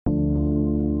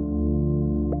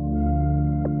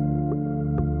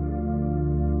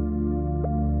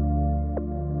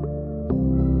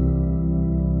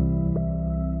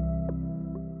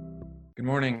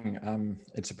morning.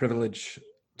 It's a privilege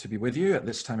to be with you at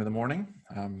this time of the morning.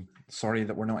 Sorry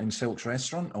that we're not in Silk's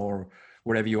restaurant or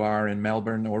wherever you are in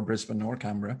Melbourne or Brisbane or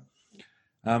Canberra.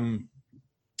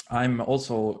 I'm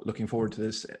also looking forward to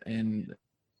this in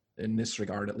this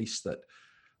regard, at least that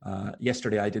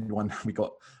yesterday I did one. We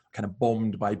got kind of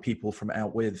bombed by people from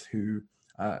out with who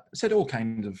said all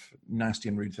kinds of nasty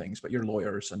and rude things, but you're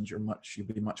lawyers and you'll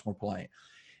be much more polite.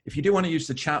 If you do want to use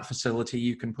the chat facility,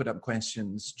 you can put up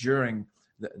questions during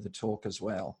the talk as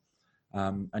well.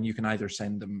 And you can either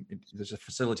send them, there's a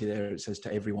facility there, it says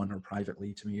to everyone or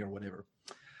privately to me or whatever.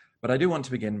 But I do want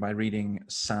to begin by reading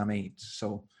Psalm 8.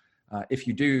 So if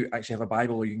you do actually have a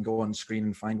Bible or you can go on screen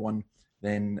and find one,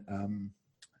 then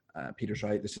Peter's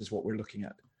right, this is what we're looking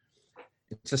at.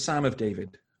 It's a Psalm of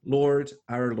David. Lord,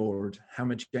 our Lord, how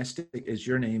majestic is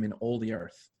your name in all the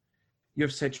earth. You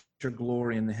have set your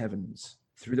glory in the heavens.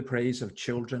 Through the praise of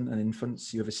children and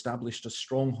infants, you have established a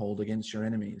stronghold against your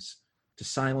enemies, to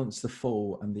silence the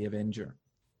foe and the avenger.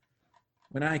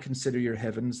 When I consider your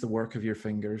heavens, the work of your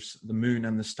fingers, the moon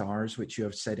and the stars which you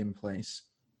have set in place,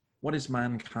 what is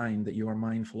mankind that you are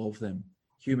mindful of them,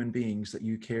 human beings that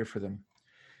you care for them?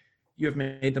 You have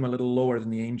made them a little lower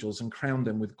than the angels and crowned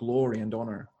them with glory and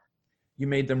honor. You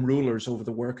made them rulers over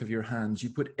the work of your hands. You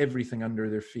put everything under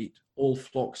their feet, all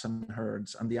flocks and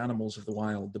herds, and the animals of the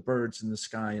wild, the birds in the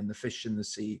sky and the fish in the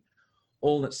sea,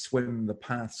 all that swim the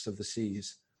paths of the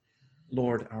seas.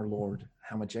 Lord, our Lord,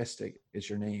 how majestic is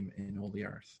your name in all the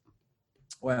earth.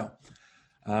 Well,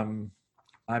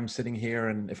 I'm sitting here,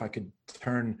 and if I could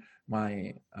turn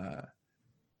my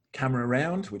camera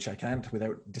around, which I can't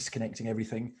without disconnecting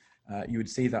everything, you would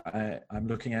see that I'm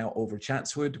looking out over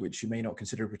Chatswood, which you may not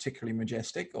consider particularly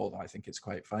majestic, although I think it's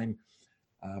quite fine.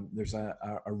 There's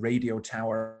a radio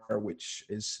tower, which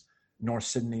is North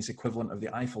Sydney's equivalent of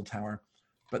the Eiffel Tower.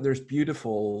 But there's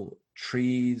beautiful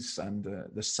trees and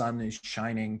the sun is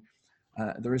shining.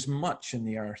 There is much in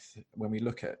the earth when we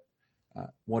look at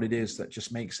what it is that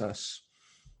just makes us,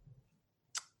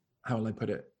 how will I put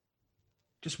it,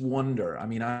 just wonder. I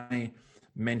mean, I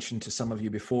mentioned to some of you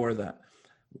before that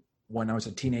when I was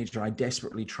a teenager, I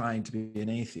desperately tried to be an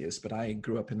atheist, but I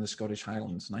grew up in the Scottish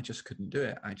Highlands and I just couldn't do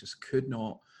it. I just could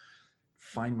not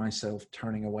find myself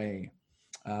turning away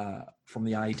from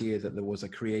the idea that there was a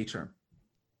creator.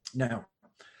 Now,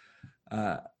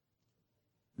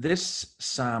 this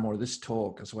psalm or this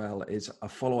talk as well is a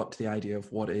follow-up to the idea of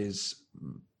what is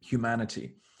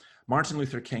humanity. Martin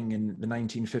Luther King in the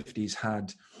 1950s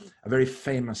had a very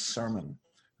famous sermon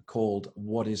called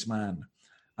What is Man?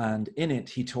 And in it,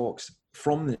 he talks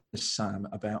from this psalm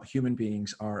about human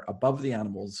beings are above the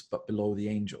animals, but below the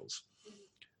angels.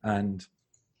 And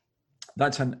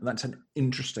that's an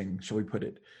interesting, shall we put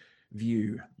it,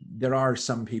 view. There are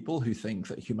some people who think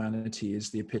that humanity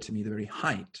is the epitome, the very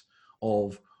height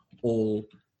of all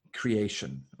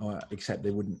creation, except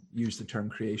they wouldn't use the term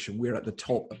creation. We're at the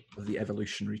top of the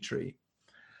evolutionary tree.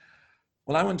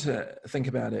 Well, I want to think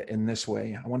about it in this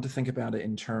way. I want to think about it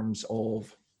in terms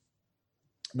of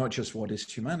not just what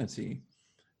is humanity,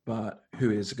 but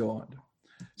who is God.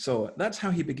 So that's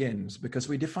how he begins, because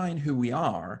we define who we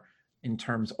are in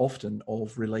terms often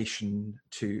of relation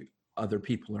to other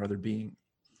people or other being.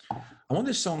 And what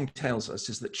this song tells us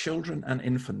is that children and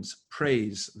infants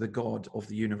praise the God of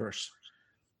the universe.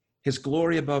 His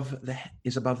glory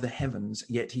is above the heavens,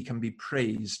 yet he can be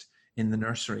praised in the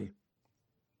nursery.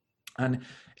 And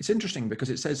it's interesting because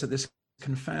it says that this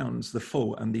confounds the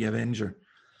foe and the avenger.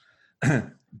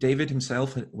 David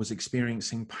himself was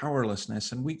experiencing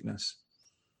powerlessness and weakness.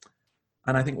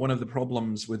 And I think one of the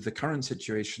problems with the current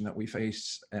situation that we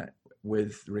face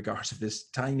with regards to this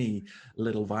tiny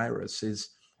little virus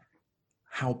is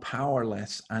how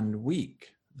powerless and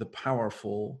weak the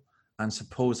powerful and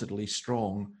supposedly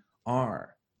strong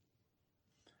are.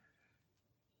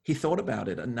 He thought about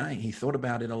it at night. He thought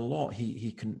about it a lot.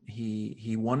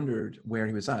 He wondered where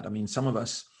he was at. I mean, some of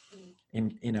us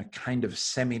in a kind of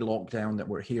semi-lockdown that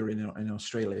we're here in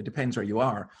Australia, it depends where you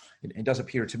are. It does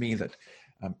appear to me that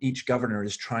each governor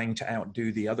is trying to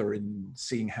outdo the other in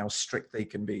seeing how strict they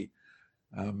can be.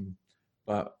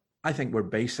 But I think we're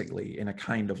basically in a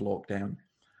kind of lockdown,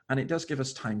 and it does give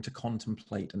us time to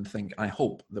contemplate and think. I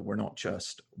hope that we're not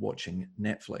just watching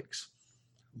Netflix.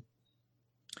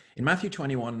 In Matthew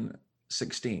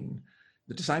 21:16,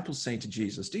 the disciples say to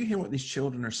Jesus, "Do you hear what these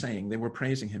children are saying?" They were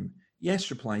praising him.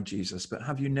 "Yes," replied Jesus, "but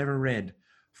have you never read,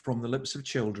 from the lips of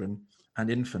children and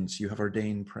infants you have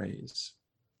ordained praise?"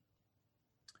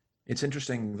 It's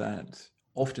interesting that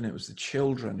often it was the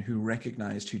children who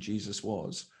recognized who Jesus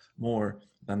was more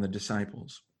than the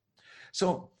disciples.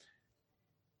 So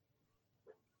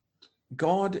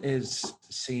God is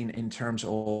seen in terms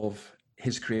of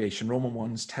his creation.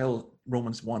 Romans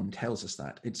 1 tells us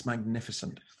that. It's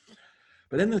magnificent.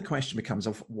 But then the question becomes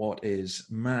of what is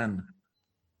man?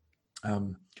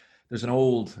 There's an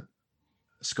old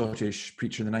Scottish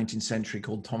preacher in the 19th century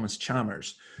called Thomas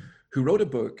Chalmers, who wrote a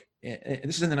book,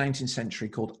 this is in the 19th century,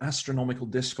 called Astronomical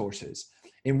Discourses,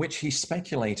 in which he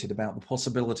speculated about the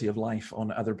possibility of life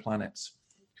on other planets.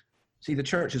 See, the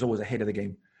church is always ahead of the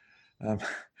game.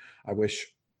 I wish.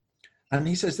 And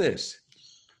he says this: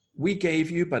 we gave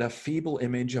you but a feeble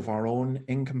image of our own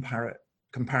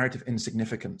comparative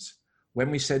insignificance when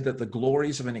we said that the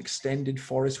glories of an extended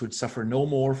forest would suffer no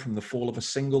more from the fall of a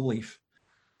single leaf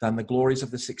than the glories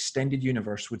of this extended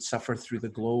universe would suffer through the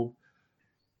globe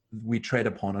we tread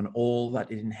upon, and all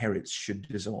that it inherits should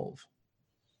dissolve.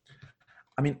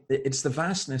 I mean, it's the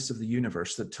vastness of the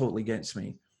universe that totally gets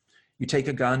me. You take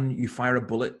a gun, you fire a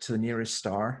bullet to the nearest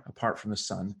star, apart from the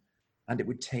sun, and it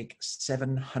would take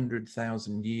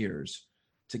 700,000 years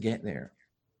to get there.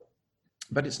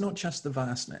 But it's not just the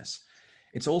vastness.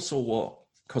 It's also what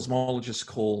cosmologists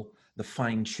call the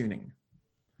fine-tuning.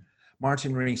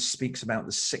 Martin Rees speaks about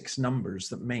the 6 numbers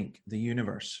that make the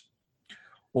universe.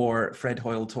 Or Fred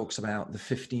Hoyle talks about the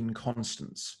 15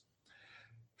 constants.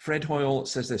 Fred Hoyle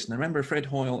says this. Now remember, Fred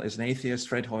Hoyle is an atheist.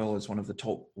 Fred Hoyle is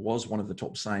was one of the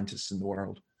top scientists in the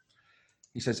world.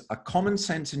 He says, a common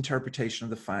sense interpretation of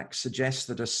the facts suggests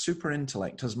that a super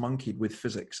intellect has monkeyed with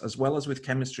physics as well as with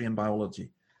chemistry and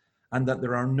biology, and that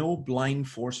there are no blind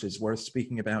forces worth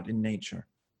speaking about in nature.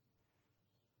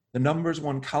 The numbers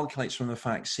one calculates from the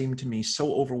facts seem to me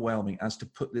so overwhelming as to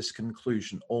put this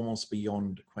conclusion almost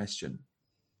beyond question.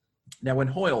 Now, when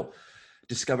Hoyle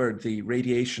discovered the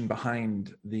radiation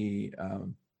behind the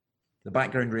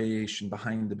background radiation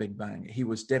behind the Big Bang, he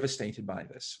was devastated by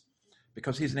this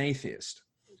because he's an atheist.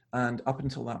 And up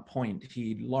until that point,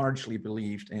 he largely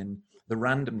believed in the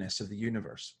randomness of the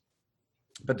universe.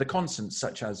 But the constants,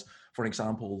 such as, for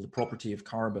example, the property of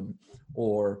carbon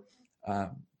or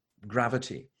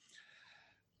gravity,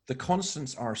 the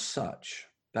constants are such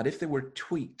that if they were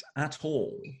tweaked at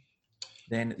all,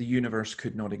 then the universe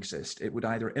could not exist. It would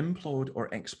either implode or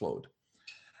explode.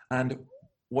 And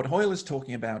what Hoyle is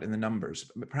talking about in the numbers,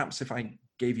 perhaps if I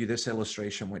gave you this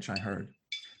illustration, which I heard,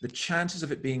 the chances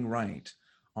of it being right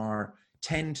are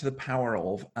 10 to the power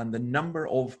of, and the number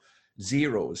of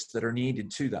zeros that are needed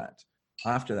to that,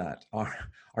 after that,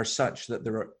 are such that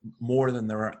there are more than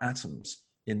there are atoms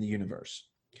in the universe.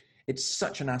 It's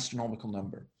such an astronomical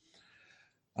number.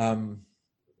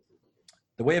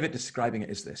 The way of it describing it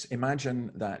is this.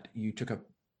 Imagine that you took a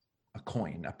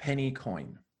coin, a penny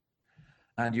coin,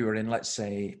 and you were in, let's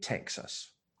say,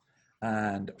 Texas.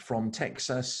 And from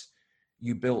Texas,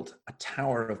 you built a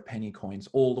tower of penny coins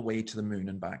all the way to the moon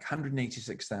and back,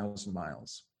 186,000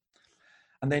 miles.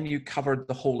 And then you covered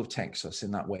the whole of Texas in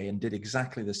that way and did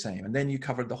exactly the same. And then you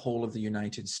covered the whole of the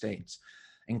United States,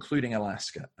 including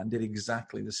Alaska, and did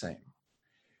exactly the same.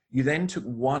 You then took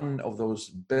one of those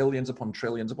billions upon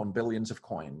trillions upon billions of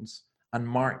coins and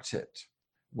marked it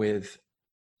with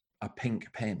a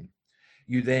pink pen.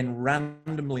 You then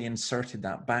randomly inserted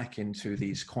that back into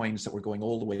these coins that were going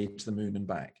all the way to the moon and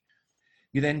back.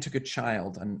 You then took a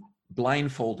child and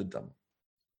blindfolded them.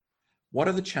 What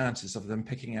are the chances of them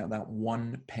picking out that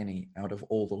one penny out of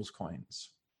all those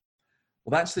coins?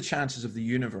 Well, that's the chances of the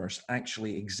universe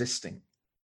actually existing.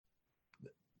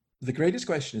 The greatest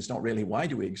question is not really why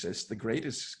do we exist? The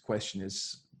greatest question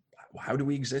is how do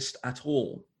we exist at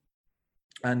all?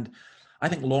 And I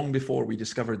think long before we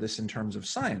discovered this in terms of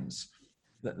science,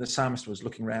 that the psalmist was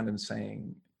looking around and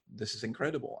saying, this is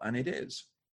incredible, and it is.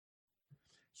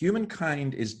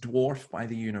 Humankind is dwarfed by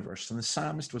the universe, and the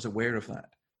psalmist was aware of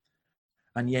that.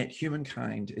 And yet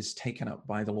humankind is taken up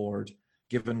by the Lord,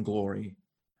 given glory,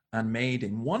 and made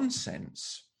in one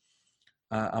sense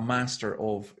a master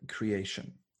of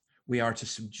creation. We are to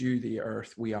subdue the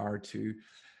earth. We are to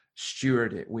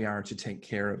steward it. We are to take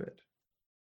care of it.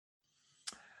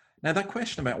 Now, that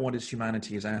question about what is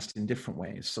humanity is asked in different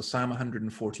ways. So Psalm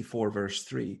 144, verse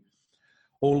 3,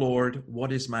 O Lord,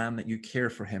 what is man that you care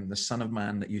for him, the son of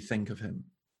man that you think of him?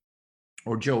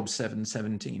 Or Job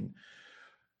 7:17,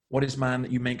 what is man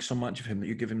that you make so much of him, that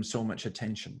you give him so much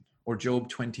attention? Or Job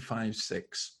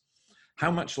 25:6, how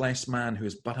much less man who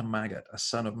is but a maggot, a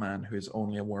son of man who is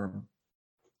only a worm?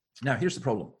 Now, here's the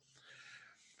problem,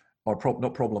 or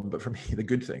not problem, but for me, the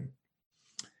good thing.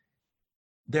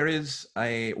 There is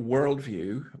a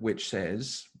worldview which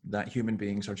says that human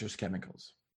beings are just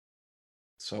chemicals.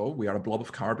 So we are a blob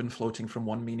of carbon floating from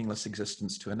one meaningless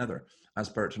existence to another, as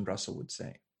Bertrand Russell would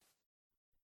say.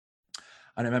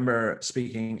 I remember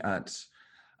speaking at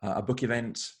a book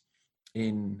event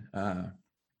in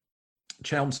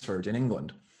Chelmsford in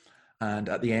England. And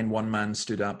at the end, one man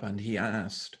stood up and he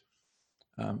asked,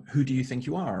 who do you think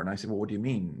you are? And I said, well, what do you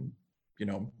mean? You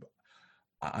know,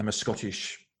 I'm a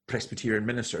Scottish Presbyterian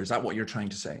minister. Is that what you're trying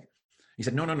to say? He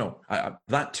said, no,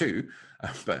 that too.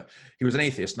 But he was an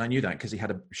atheist, and I knew that because he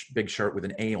had a big shirt with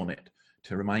an A on it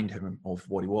to remind him of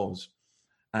what he was.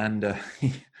 And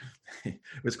it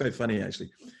was quite funny,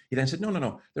 actually. He then said,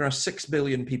 no, there are 6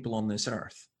 billion people on this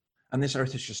earth, and this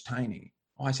earth is just tiny.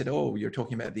 Oh, I said, oh, you're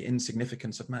talking about the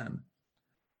insignificance of man.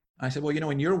 I said, well, you know,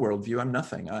 in your worldview, I'm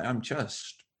nothing. I'm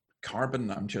just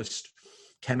carbon. I'm just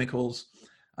chemicals.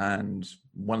 And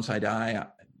once I die,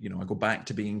 I go back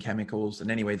to being chemicals.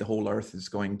 And anyway, the whole earth is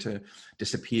going to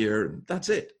disappear. That's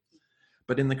it.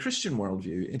 But in the Christian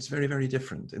worldview, it's very, very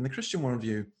different. In the Christian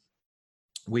worldview,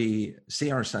 we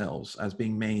see ourselves as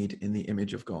being made in the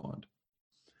image of God.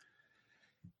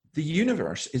 The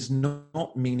universe is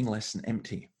not meaningless and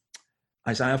empty.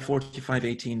 Isaiah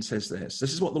 45:18 says this.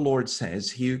 This is what the Lord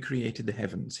says. He who created the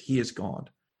heavens, he is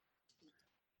God.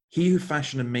 He who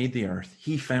fashioned and made the earth,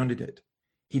 he founded it.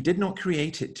 He did not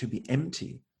create it to be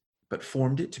empty, but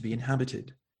formed it to be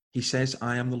inhabited. He says,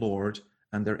 I am the Lord,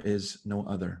 and there is no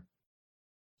other.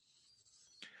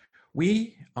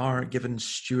 We are given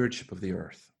stewardship of the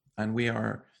earth, and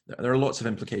there are lots of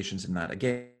implications in that.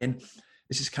 Again,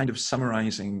 this is kind of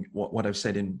summarizing what I've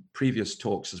said in previous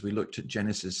talks as we looked at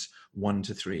Genesis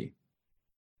 1-3.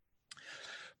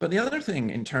 But the other thing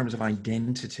in terms of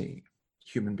identity,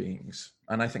 human beings,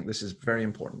 and I think this is very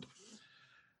important.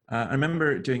 I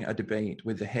remember doing a debate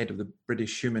with the head of the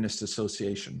British Humanist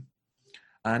Association,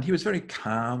 and he was very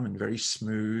calm and very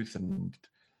smooth and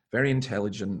very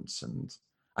intelligent, and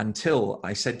until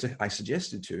I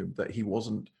suggested to him that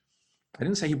I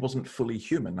didn't say he wasn't fully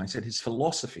human. I said his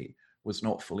philosophy was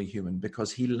not fully human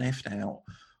because he left out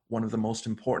one of the most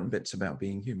important bits about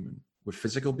being human. We're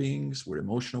physical beings, we're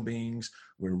emotional beings,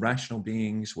 we're rational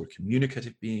beings, we're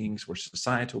communicative beings, we're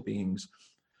societal beings,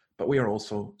 but we are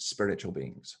also spiritual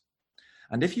beings.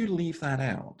 And if you leave that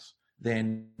out,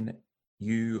 then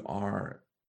you're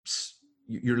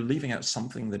leaving out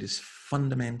something that is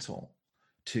fundamental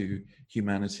to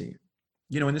humanity.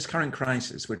 In this current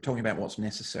crisis, we're talking about what's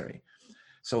necessary.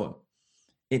 So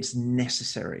it's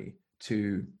necessary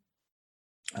to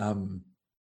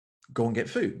go and get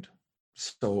food.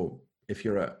 So if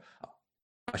you're a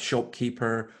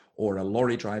shopkeeper or a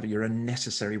lorry driver, you're a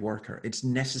necessary worker. It's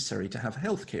necessary to have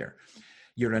healthcare.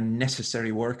 You're a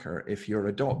necessary worker if you're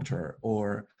a doctor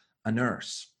or a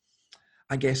nurse.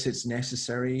 I guess it's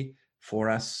necessary for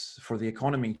the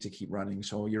economy to keep running.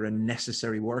 So you're a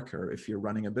necessary worker if you're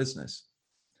running a business.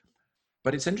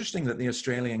 But it's interesting that the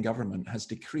Australian government has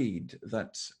decreed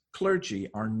that clergy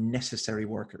are necessary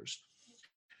workers.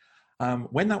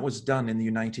 When that was done in the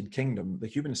United Kingdom, the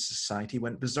Humanist Society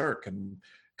went berserk and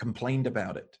complained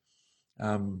about it.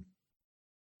 And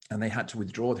they had to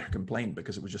withdraw their complaint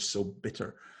because it was just so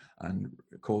bitter and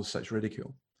caused such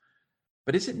ridicule.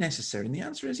 But is it necessary? And the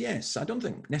answer is yes. I don't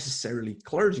think necessarily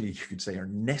clergy, you could say, are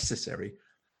necessary,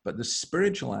 but the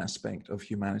spiritual aspect of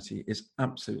humanity is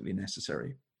absolutely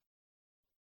necessary.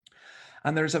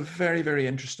 And there's a very, very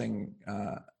interesting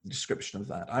description of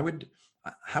that.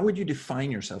 How would you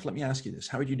define yourself? Let me ask you this.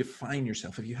 How would you define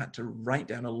yourself if you had to write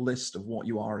down a list of what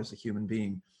you are as a human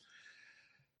being?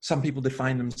 Some people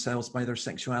define themselves by their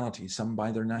sexuality, some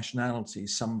by their nationality,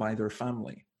 some by their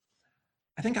family.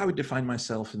 I think I would define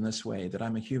myself in this way, that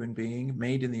I'm a human being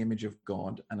made in the image of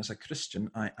God, and as a Christian,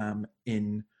 I am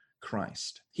in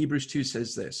Christ. Hebrews 2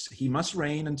 says this, he must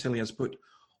reign until he has put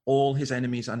all his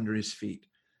enemies under his feet.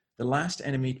 The last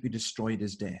enemy to be destroyed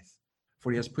is death,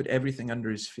 for he has put everything under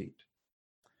his feet.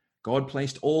 God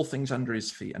placed all things under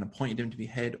his feet and appointed him to be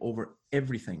head over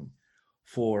everything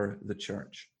for the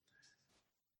church.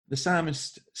 The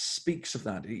psalmist speaks of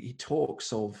that. He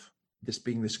talks of this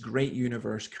being this great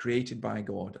universe created by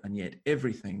God, and yet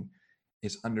everything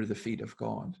is under the feet of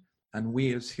God. And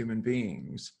we as human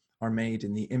beings are made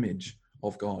in the image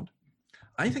of God.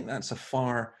 I think that's a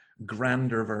far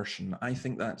grander version. I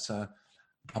think that's a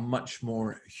much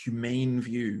more humane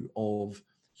view of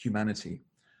humanity.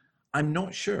 I'm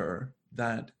not sure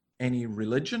that any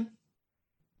religion,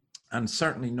 and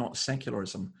certainly not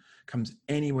secularism, comes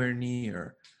anywhere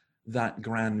near that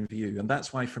grand view. And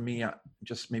that's why for me,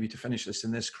 just maybe to finish this,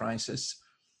 in this crisis,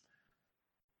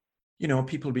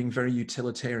 people being very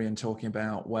utilitarian, talking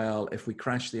about, well, if we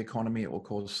crash the economy, it will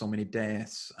cause so many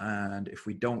deaths. And if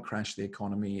we don't crash the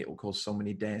economy, it will cause so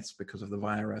many deaths because of the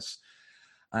virus,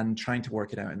 and trying to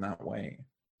work it out in that way.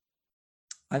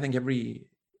 I think every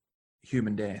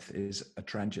human death is a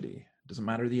tragedy. It doesn't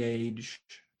matter the age,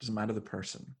 it doesn't matter the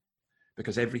person.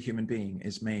 because every human being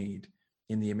is made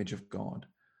in the image of God.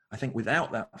 I think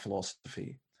without that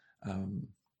philosophy,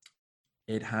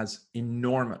 it has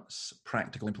enormous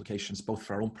practical implications, both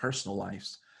for our own personal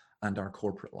lives and our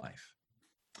corporate life.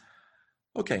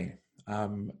 Okay,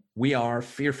 we are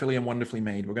fearfully and wonderfully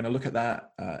made. We're going to look at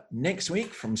that next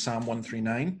week from Psalm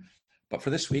 139. But for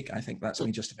this week, I think that's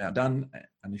me just about done.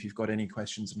 And if you've got any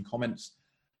questions and comments,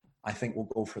 I think we'll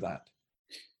go for that.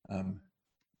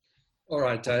 All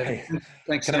right, Dave. Okay.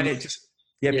 Thanks so much.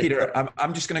 Yeah, Peter,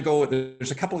 I'm just going to go.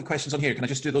 There's a couple of questions on here. Can I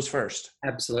just do those first?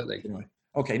 Absolutely. Anyway.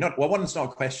 Okay, one's not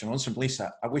a question. One's from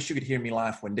Lisa. I wish you could hear me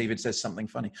laugh when David says something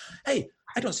funny. Hey,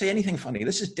 I don't say anything funny.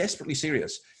 This is desperately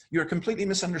serious. You're completely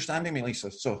misunderstanding me, Lisa.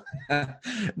 So,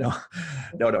 no.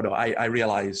 I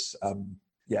realize.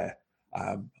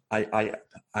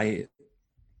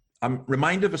 I'm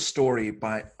reminded of a story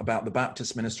about the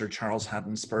Baptist minister Charles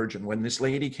Haddon Spurgeon, when this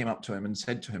lady came up to him and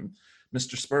said to him,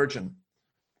 "Mr. Spurgeon,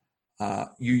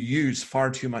 you use far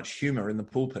too much humor in the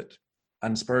pulpit."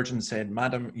 And Spurgeon said,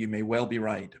 "Madam, you may well be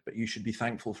right, but you should be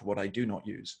thankful for what I do not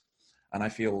use." And I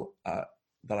feel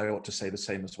that I ought to say the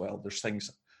same as well. There's things.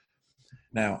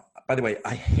 Now, by the way,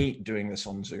 I hate doing this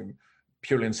on Zoom,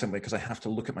 purely and simply because I have to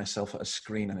look at myself at a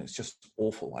screen and it's just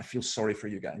awful. I feel sorry for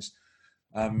you guys.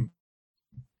 And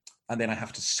then I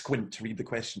have to squint to read the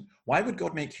question. Why would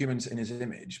God make humans in his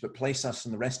image, but place us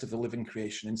and the rest of the living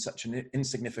creation in such an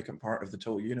insignificant part of the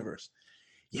total universe?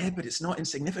 Yeah, but it's not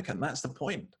insignificant. That's the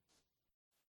point.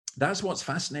 That's what's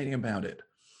fascinating about it.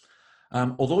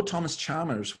 Although Thomas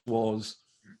Chalmers was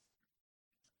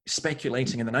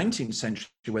speculating in the 19th century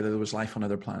whether there was life on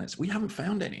other planets, we haven't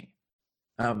found any.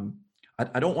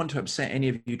 I don't want to upset any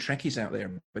of you Trekkies out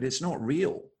there, but it's not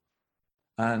real.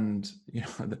 And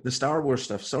the Star Wars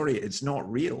stuff, sorry, it's not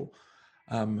real.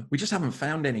 We just haven't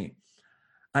found any.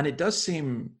 And it does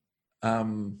seem,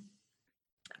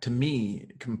 to me,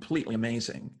 completely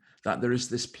amazing that there is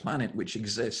this planet which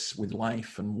exists with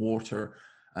life and water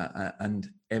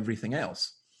and everything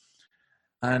else.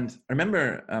 And I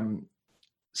remember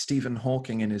Stephen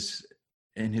Hawking in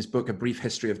his book, A Brief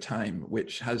History of Time,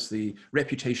 which has the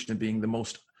reputation of being the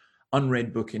most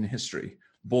unread book in history,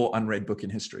 unread book in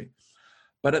history.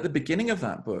 But at the beginning of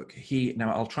that book,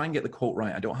 now I'll try and get the quote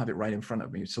right. I don't have it right in front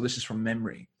of me. So this is from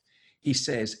memory. He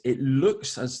says, "It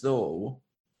looks as though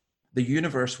the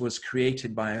universe was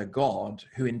created by a God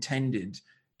who intended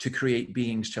to create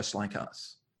beings just like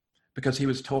us," because he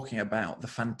was talking about the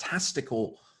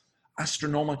fantastical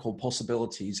astronomical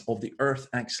possibilities of the Earth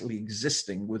actually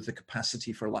existing with the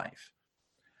capacity for life.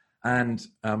 And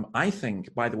I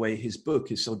think, by the way, his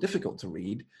book is so difficult to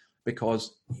read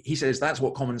because he says that's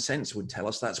what common sense would tell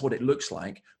us, that's what it looks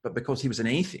like, but because he was an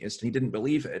atheist and he didn't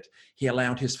believe it, he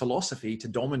allowed his philosophy to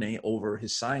dominate over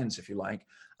his science, if you like,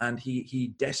 and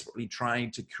he desperately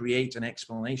tried to create an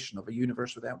explanation of a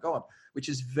universe without God, which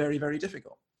is very, very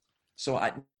difficult. So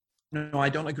I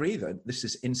don't agree that this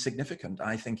is insignificant.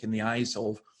 I think in the eyes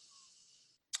of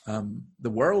the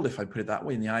world, if I put it that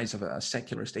way, in the eyes of a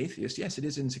secularist atheist, yes, it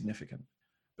is insignificant.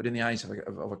 But in the eyes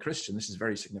of a Christian, this is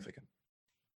very significant.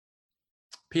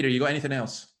 Peter, you got anything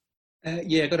else?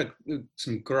 Yeah, I've got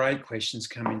some great questions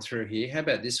coming through here. How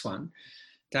about this one?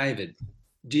 David,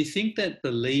 do you think that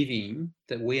believing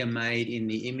that we are made in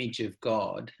the image of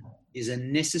God is a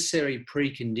necessary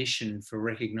precondition for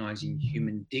recognizing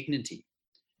human dignity?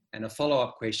 And a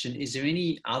follow-up question, is there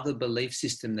any other belief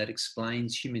system that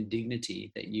explains human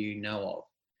dignity that you know of?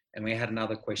 And we had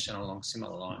another question along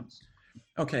similar lines.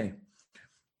 Okay.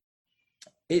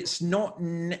 It's not,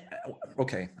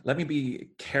 okay, let me be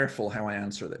careful how I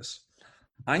answer this.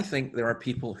 I think there are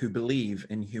people who believe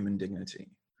in human dignity,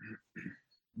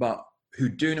 but who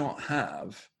do not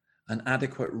have an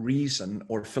adequate reason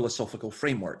or philosophical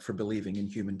framework for believing in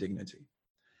human dignity.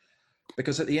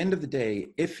 Because at the end of the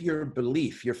day, if your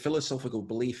belief, your philosophical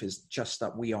belief is just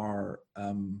that we are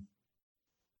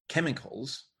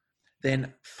chemicals,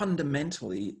 then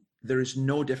fundamentally, there is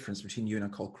no difference between you and a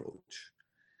cockroach.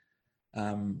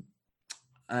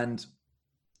 And,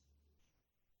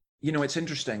 you know, it's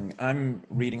interesting. I'm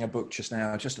reading a book just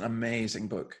now, just an amazing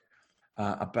book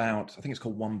about, I think it's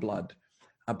called One Blood,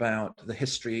 about the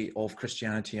history of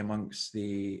Christianity amongst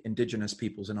the indigenous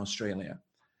peoples in Australia.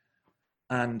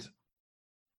 And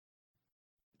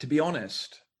to be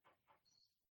honest,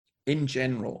 in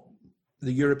general,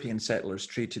 the European settlers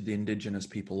treated the indigenous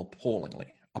people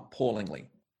appallingly,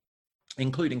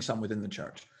 including some within the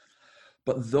church.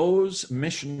 But those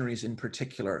missionaries in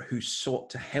particular who sought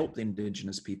to help the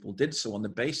indigenous people did so on the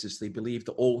basis they believed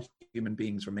that all human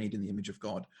beings were made in the image of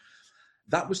God.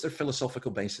 That was their philosophical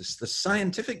basis. The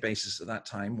scientific basis at that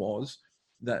time was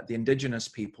that the indigenous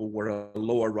people were a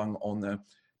lower rung on the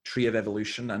tree of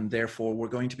evolution and therefore were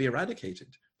going to be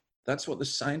eradicated. That's what the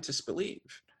scientists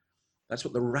believed. That's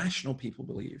what the rational people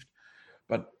believed.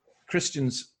 But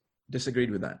Christians disagreed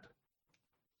with that.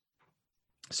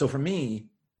 So for me,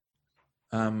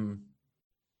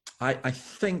 I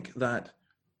think that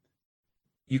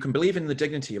you can believe in the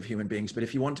dignity of human beings, but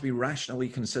if you want to be rationally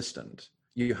consistent,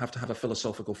 you have to have a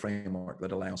philosophical framework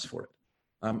that allows for it.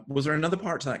 Was there another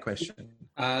part to that question?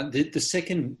 The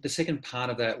second part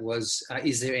of that was,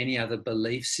 is there any other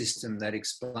belief system that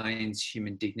explains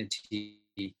human dignity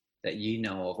that you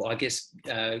know of? Or I guess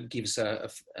gives a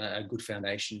good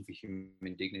foundation for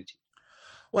human dignity.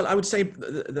 Well, I would say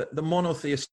the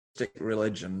monotheistic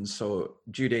religions, so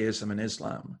Judaism and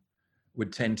Islam,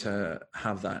 would tend to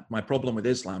have that. My problem with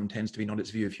Islam tends to be not its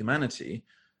view of humanity,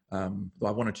 though I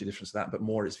have one or two differences to that, but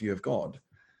more its view of God.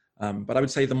 But I would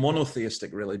say the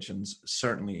monotheistic religions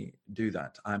certainly do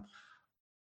that.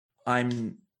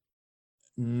 I'm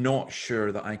not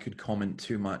sure that I could comment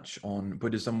too much on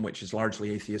Buddhism, which is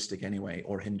largely atheistic anyway,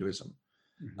 or Hinduism.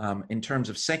 Mm-hmm. In terms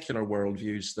of secular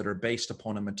worldviews that are based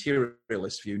upon a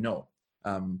materialist view, no.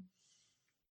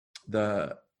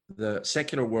 The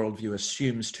secular worldview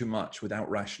assumes too much without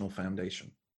rational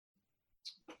foundation.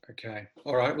 Okay.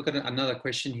 All right. We've got another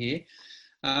question here.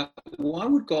 Why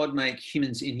would God make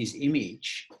humans in his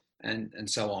image and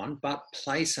so on, but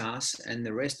place us and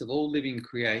the rest of all living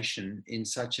creation in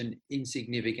such an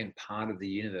insignificant part of the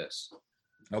universe?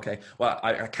 Okay. Well,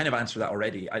 I kind of answered that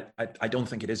already. I don't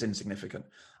think it is insignificant.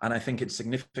 And I think its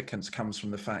significance comes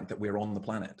from the fact that we're on the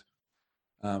planet.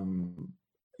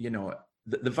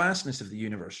 The vastness of the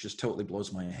universe just totally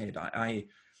blows my head. I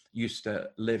used to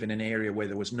live in an area where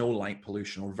there was no light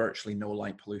pollution or virtually no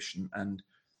light pollution. And,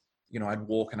 I'd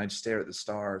walk and I'd stare at the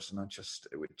stars and it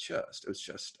was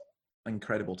just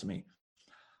incredible to me.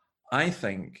 I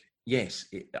think, yes,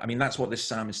 that's what this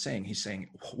psalm is saying. He's saying,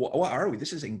 what are we?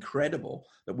 This is incredible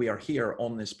that we are here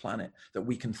on this planet, that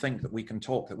we can think, that we can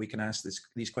talk, that we can ask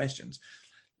these questions.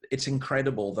 It's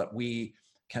incredible that we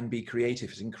can be creative.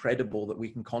 It's incredible that we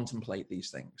can contemplate these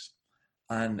things.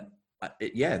 And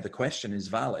the question is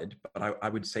valid, but I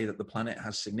would say that the planet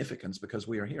has significance because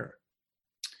we are here.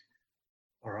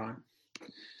 All right.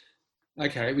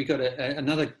 Okay, we got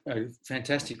another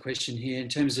fantastic question here in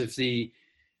terms of the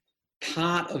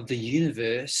part of the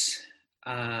universe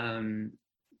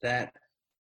that,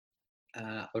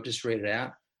 I'll just read it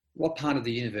out. What part of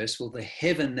the universe will the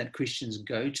heaven that Christians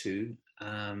go to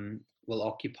will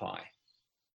occupy?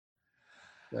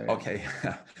 Okay.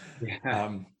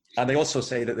 Yeah. And they also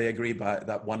say that they agree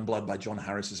that One Blood by John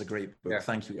Harris is a great book. Yeah.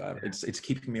 Thank you. It's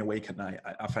keeping me awake at night.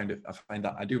 I find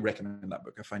that I do recommend that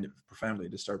book. I find it profoundly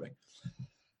disturbing.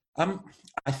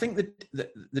 I think that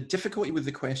the difficulty with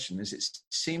the question is it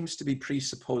seems to be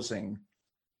presupposing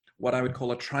what I would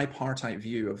call a tripartite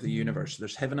view of the universe.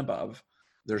 There's heaven above,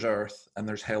 there's earth, and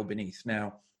there's hell beneath.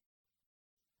 Now,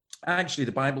 actually,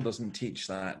 the Bible doesn't teach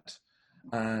that,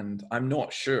 and I'm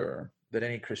not sure that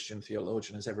any Christian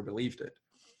theologian has ever believed it.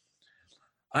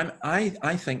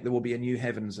 I think there will be a new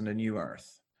heavens and a new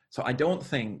earth. So I don't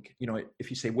think, if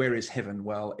you say, where is heaven?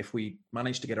 Well, if we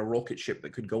manage to get a rocket ship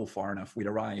that could go far enough, we'd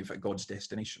arrive at God's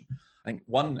destination. I think,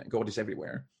 one, God is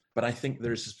everywhere, but I think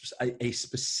there's a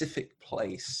specific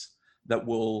place that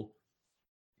will,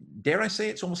 dare I say,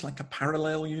 it's almost like a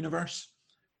parallel universe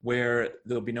where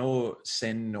there'll be no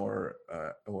sin or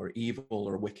evil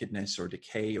or wickedness or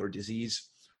decay or disease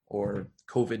or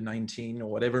COVID-19 or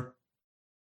whatever.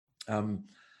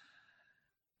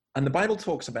 And the Bible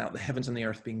talks about the heavens and the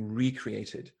earth being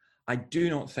recreated. I do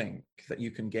not think that you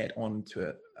can get onto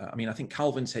it. I think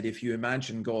Calvin said, if you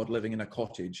imagine God living in a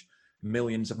cottage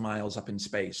millions of miles up in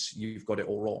space, you've got it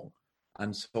all wrong.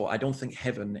 And so I don't think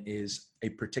heaven is a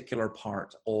particular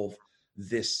part of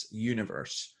this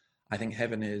universe. I think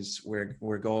heaven is where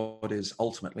God is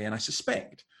ultimately. And I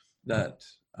suspect that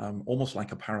almost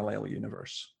like a parallel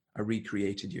universe, a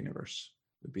recreated universe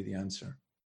would be the answer.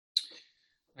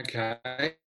 Okay.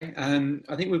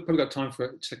 I think we've probably got time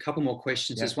for a couple more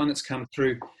questions. Yeah. There's one that's come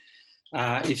through.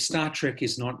 If Star Trek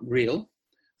is not real,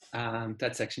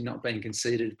 that's actually not being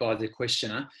conceded by the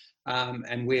questioner,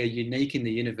 and we're unique in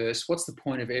the universe, what's the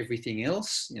point of everything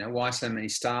else? Why so many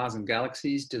stars and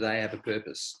galaxies? Do they have a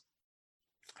purpose?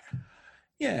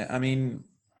 Yeah,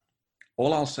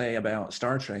 all I'll say about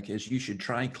Star Trek is you should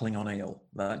try Klingon ale.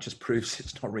 That just proves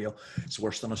it's not real. It's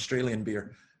worse than Australian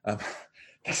beer.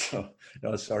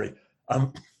 Sorry.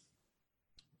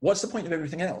 What's the point of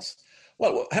everything else?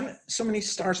 Well, so many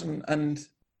stars and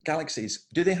galaxies,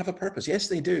 do they have a purpose? Yes,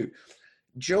 they do.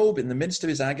 Job, in the midst of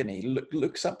his agony,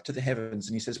 looks up to the heavens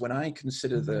and he says, when I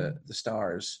consider the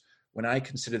stars, when I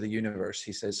consider the universe,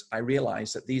 he says, I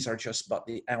realize that these are just but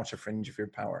the outer fringe of your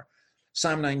power.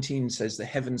 Psalm 19 says, the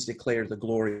heavens declare the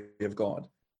glory of God.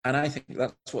 And I think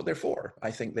that's what they're for.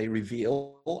 I think they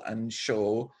reveal and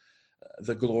show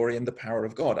the glory and the power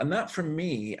of God. And that, for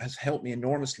me, has helped me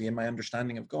enormously in my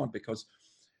understanding of God, because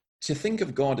to think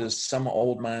of God as some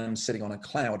old man sitting on a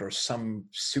cloud or some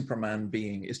Superman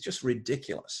being is just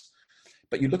ridiculous.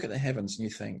 But you look at the heavens and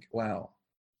you think, wow,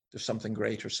 there's something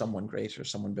greater, someone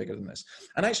bigger than this.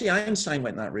 And actually, Einstein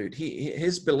went that route.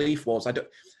 His belief was, I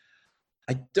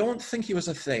don't think he was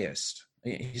a theist.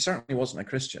 He certainly wasn't a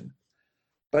Christian.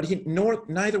 But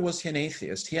neither was he an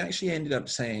atheist. He actually ended up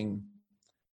saying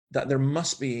that there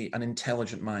must be an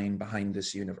intelligent mind behind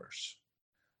this universe.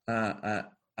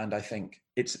 And I think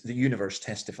the universe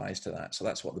testifies to that. So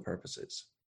that's what the purpose is.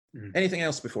 Anything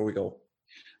else before we go?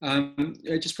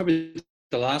 Just probably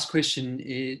the last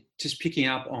question, just picking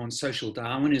up on social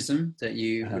Darwinism that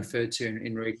you referred to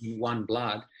in reading One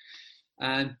Blood.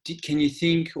 Can you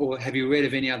think, or have you read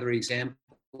of any other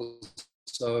examples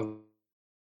of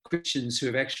Christians who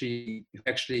have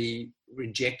actually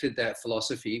rejected that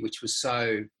philosophy, which was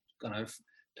so kind of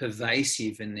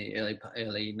pervasive in the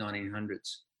early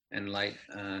 1900s and late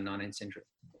 19th century?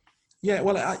 Yeah,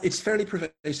 well, it's fairly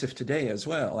pervasive today as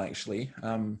well, actually.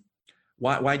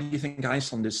 Why do you think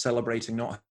Iceland is celebrating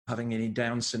not having any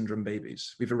Down syndrome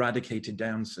babies? We've eradicated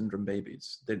Down syndrome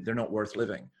babies. They're not worth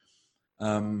living.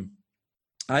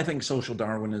 I think social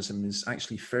Darwinism is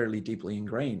actually fairly deeply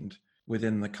ingrained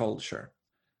within the culture.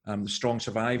 The strong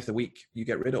survive, the weak you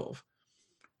get rid of.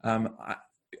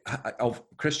 Of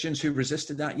Christians who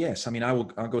resisted that, yes. I mean, I'll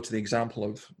go to the example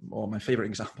of, or my favorite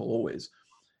example always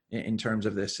in terms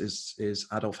of this is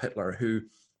Adolf Hitler, who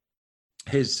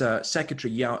his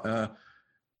secretary, I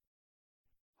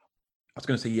was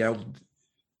going to say Yelled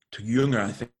to Junge,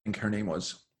 I think her name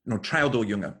was, no, Traudl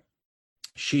Junge.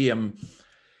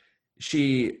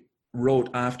 She wrote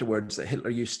afterwards that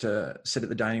Hitler used to sit at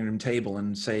the dining room table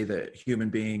and say that human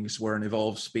beings were an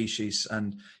evolved species.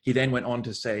 And he then went on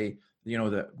to say,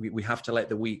 that we have to let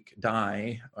the weak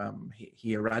die.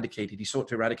 He sought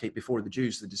to eradicate before the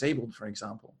Jews, the disabled, for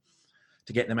example,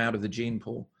 to get them out of the gene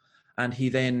pool. And he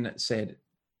then said,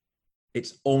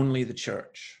 it's only the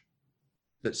church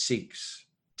that seeks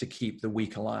to keep the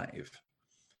weak alive,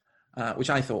 which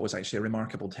I thought was actually a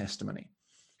remarkable testimony.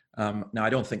 Now,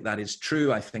 I don't think that is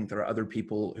true. I think there are other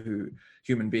people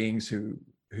human beings who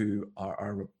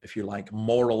are, if you like,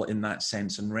 moral in that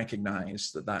sense and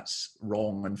recognize that that's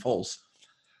wrong and false.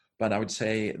 But I would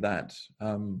say that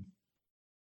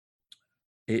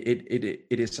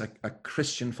it is a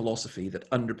Christian philosophy that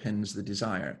underpins the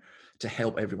desire to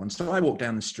help everyone. So I walk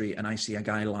down the street and I see a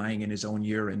guy lying in his own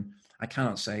urine. I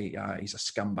cannot say he's a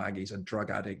scumbag, he's a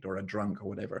drug addict or a drunk or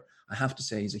whatever. I have to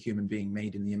say he's a human being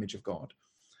made in the image of God.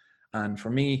 And for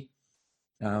me,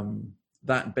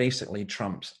 that basically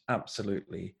trumps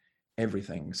absolutely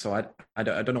everything. So I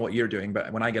don't know what you're doing,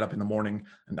 but when I get up in the morning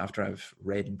and after I've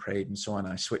read and prayed and so on,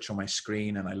 I switch on my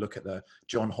screen and I look at the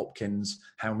John Hopkins,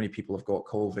 how many people have got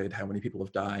COVID, how many people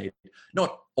have died,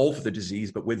 not of the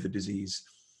disease, but with the disease,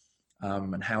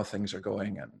 and how things are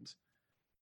going. And,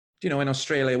 in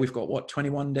Australia, we've got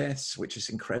 21 deaths, which is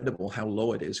incredible how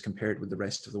low it is compared with the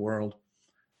rest of the world.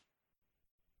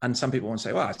 And some people want to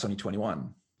say, well, it's only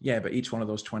 21. Yeah, but each one of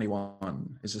those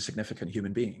 21 is a significant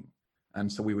human being.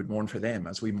 And so we would mourn for them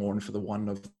as we mourn for the one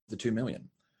of the 2 million.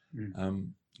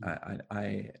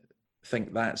 I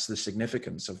think that's the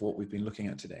significance of what we've been looking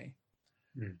at today.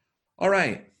 All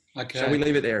right. Okay. Shall we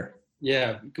leave it there?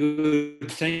 Yeah,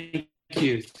 good. Thank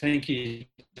you. Thank you,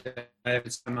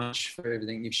 David, so much for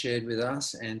everything you've shared with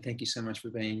us. And thank you so much for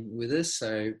being with us.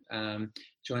 So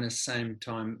join us same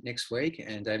time next week.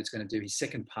 And David's going to do his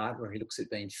second part where he looks at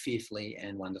being fearfully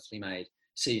and wonderfully made.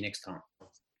 See you next time.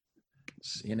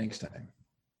 See you next time.